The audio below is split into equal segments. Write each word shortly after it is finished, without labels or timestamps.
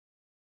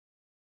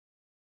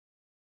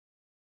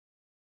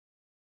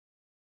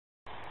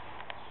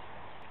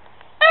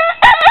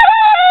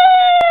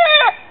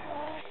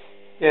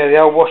Yeah,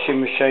 the old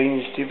washing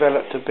machine's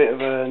developed a bit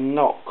of a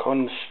knock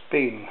on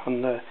spin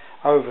on the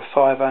over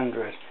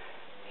 500.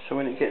 So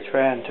when it gets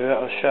round to it,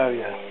 I'll show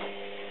you.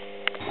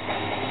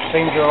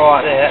 Seems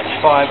alright there,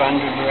 that's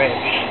 500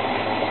 revs.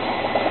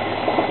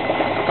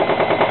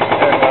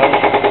 There it goes.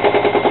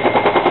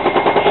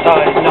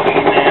 Started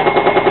knocking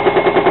now.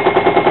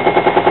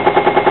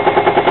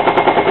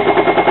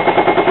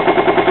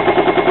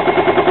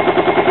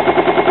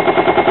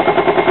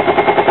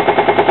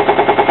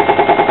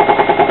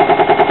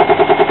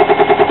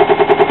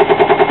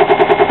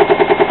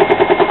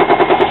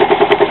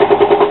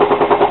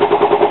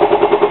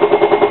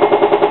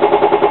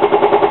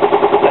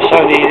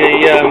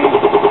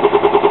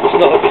 It's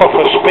not a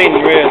proper spin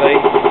really,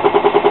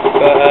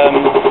 but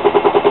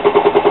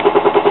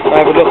I'll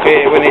have a look at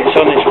it when it's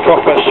on its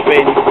proper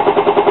spin.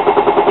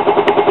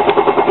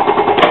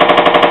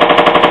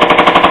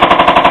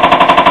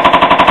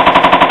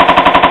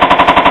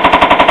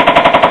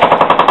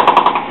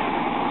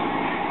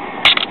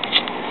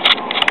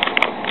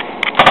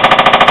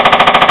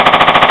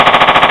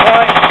 So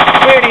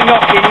it's really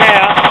knocking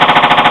now.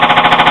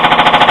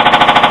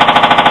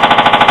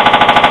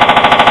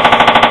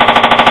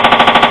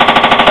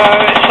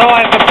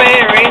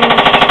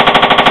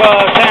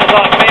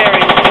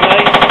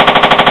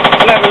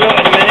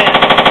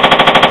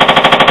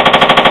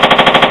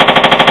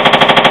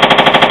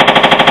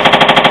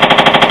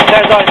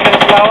 Sounds like it's going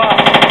to blow up.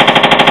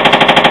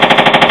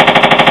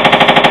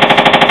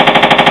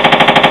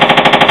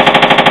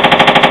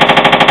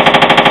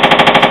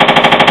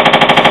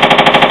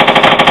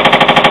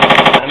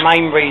 The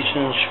main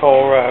reasons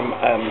for a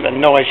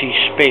noisy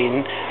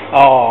spin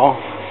are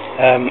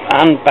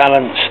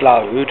unbalanced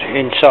load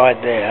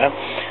inside there.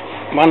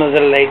 One of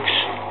the legs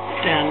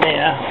down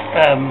there,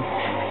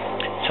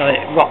 so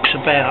it rocks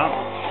about.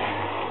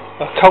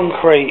 A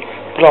concrete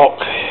block,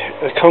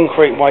 the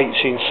concrete weights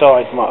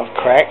inside might have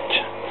cracked,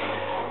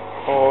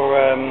 or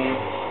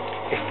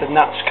if the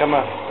nuts come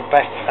off the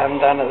back,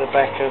 undone at the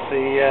back of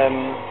the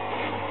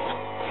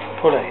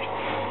pulley,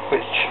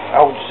 which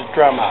holds the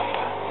drum up.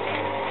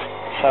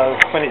 So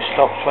when it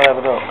stops, we'll have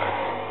a look.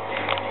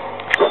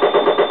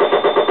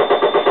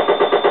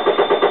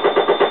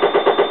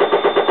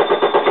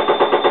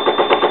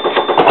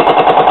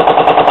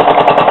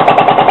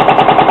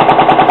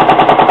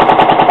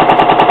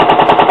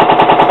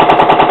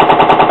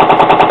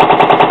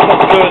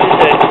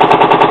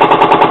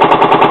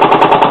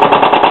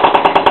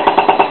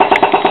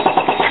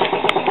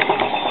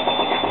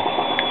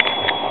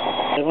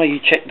 The way you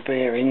check the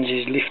bearings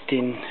is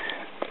lifting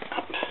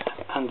up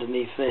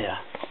underneath there,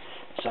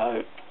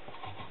 so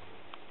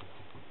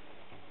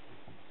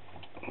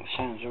it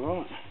sounds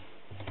alright.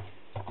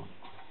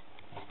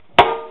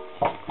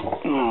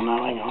 Oh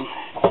no, hang on.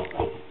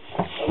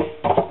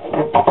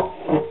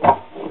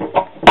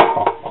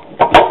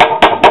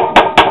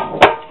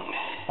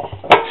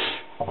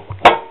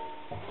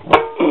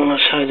 Oh,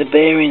 so the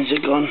bearings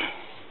are gone,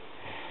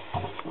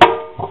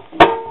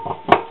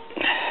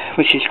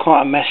 which is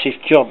quite a massive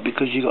job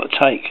because you've got to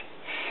take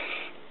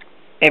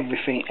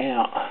everything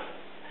out.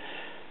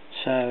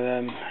 So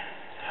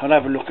I'll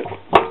have a look at,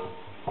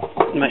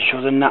 make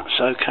sure the nut's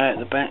okay at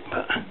the back,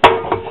 but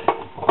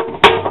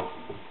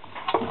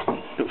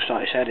looks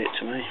like it's had it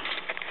to me.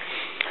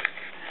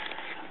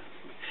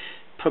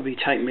 Probably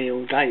take me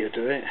all day to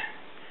do it.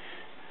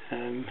 I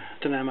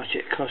don't know how much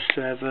it costs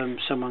to have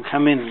someone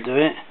come in and do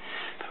it.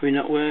 Probably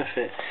not worth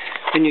it.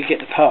 When you get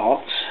the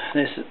parts,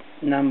 there's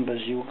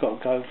numbers you've got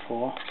to go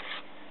for.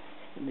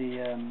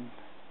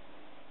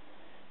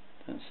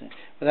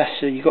 But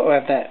that's you've got to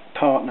have that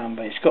part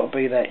number. It's got to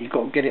be that. You've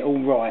got to get it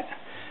all right,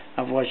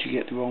 otherwise you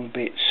get the wrong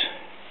bits.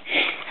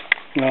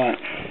 Right,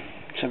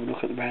 let's have a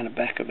look at the round the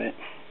back of it.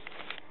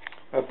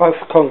 Both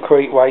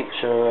concrete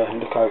weights are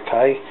look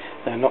okay.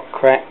 They're not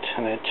cracked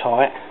and they're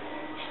tight,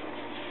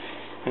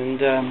 and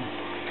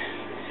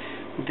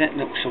that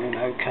looks all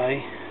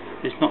okay.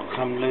 It's not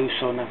come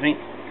loose or nothing.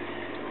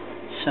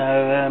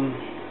 So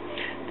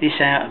this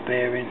outer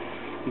bearing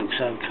looks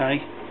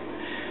okay.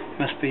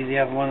 Must be the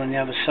other one on the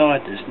other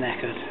side that's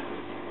knackered.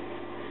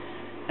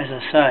 As I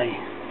say,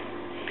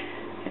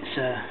 it's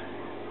a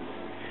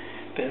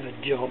bit of a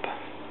job,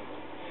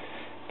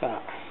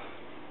 but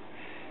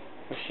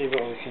let's see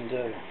what we can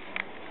do.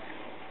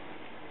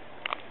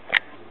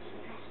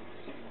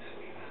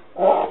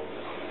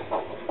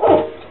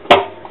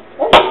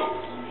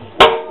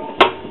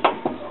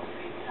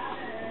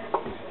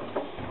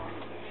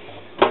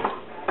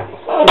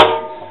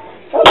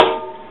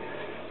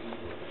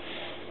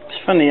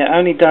 Funny, it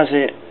only does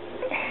it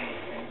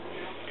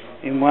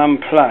in one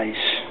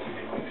place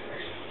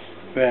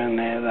round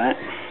there, that.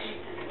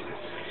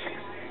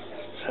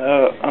 So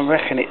I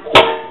reckon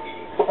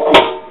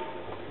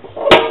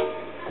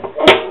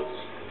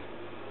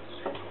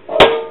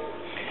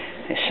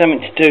it's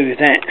something to do with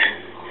that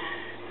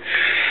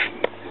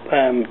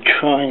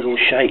triangle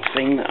shaped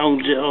thing that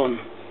holds it on,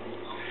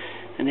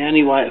 and the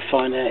only way to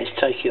find out is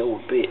take it all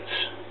to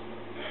bits.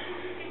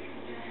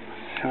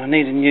 So I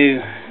need a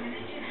new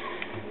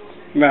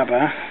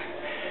rubber,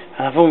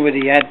 and I've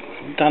already had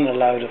done a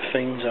load of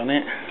things on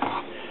it.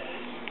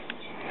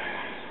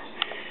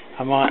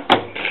 I might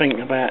think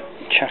about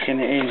chucking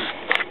it in.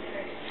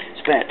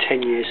 It's about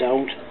 10 years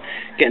old.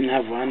 Get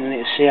another one and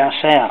it'll see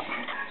us out.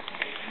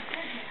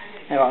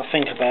 Now I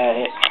think about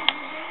it.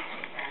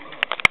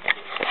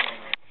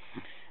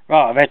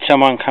 Right, I've had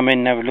someone come in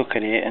and have a look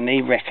at it, and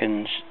he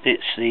reckons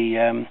it's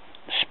the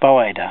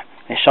spider.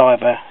 It's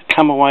either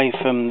come away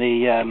from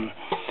the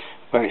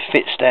where it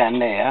fits down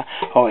there,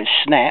 or it's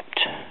snapped,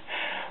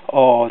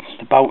 or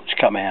the bolts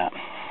come out.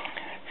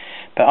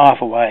 But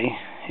either way,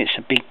 it's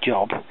a big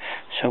job.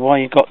 So while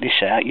you've got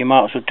this out, you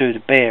might as well do the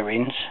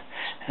bearings,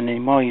 and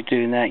then while you're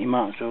doing that, you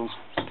might as well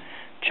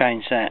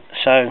change that.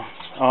 So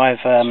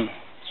I've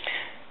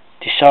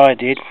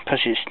decided,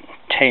 because it's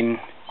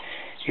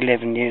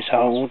 11 years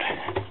old,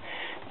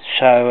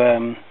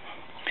 so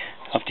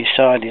I've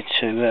decided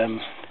to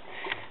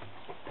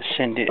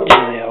send it to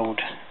the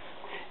old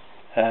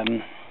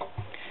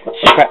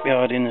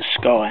scrapyard in the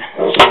sky.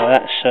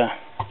 So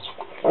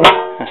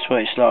that's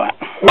what it's like.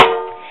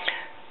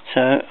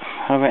 So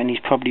I reckon he's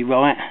probably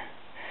right,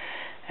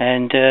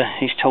 and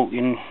he's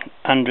talking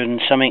 100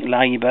 and something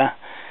labour,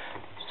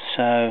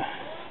 so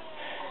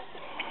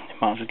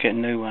might as well get a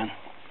new one.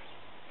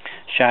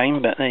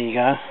 Shame, but there you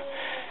go.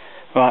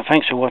 Right,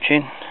 thanks for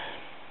watching.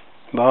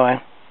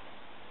 Bye.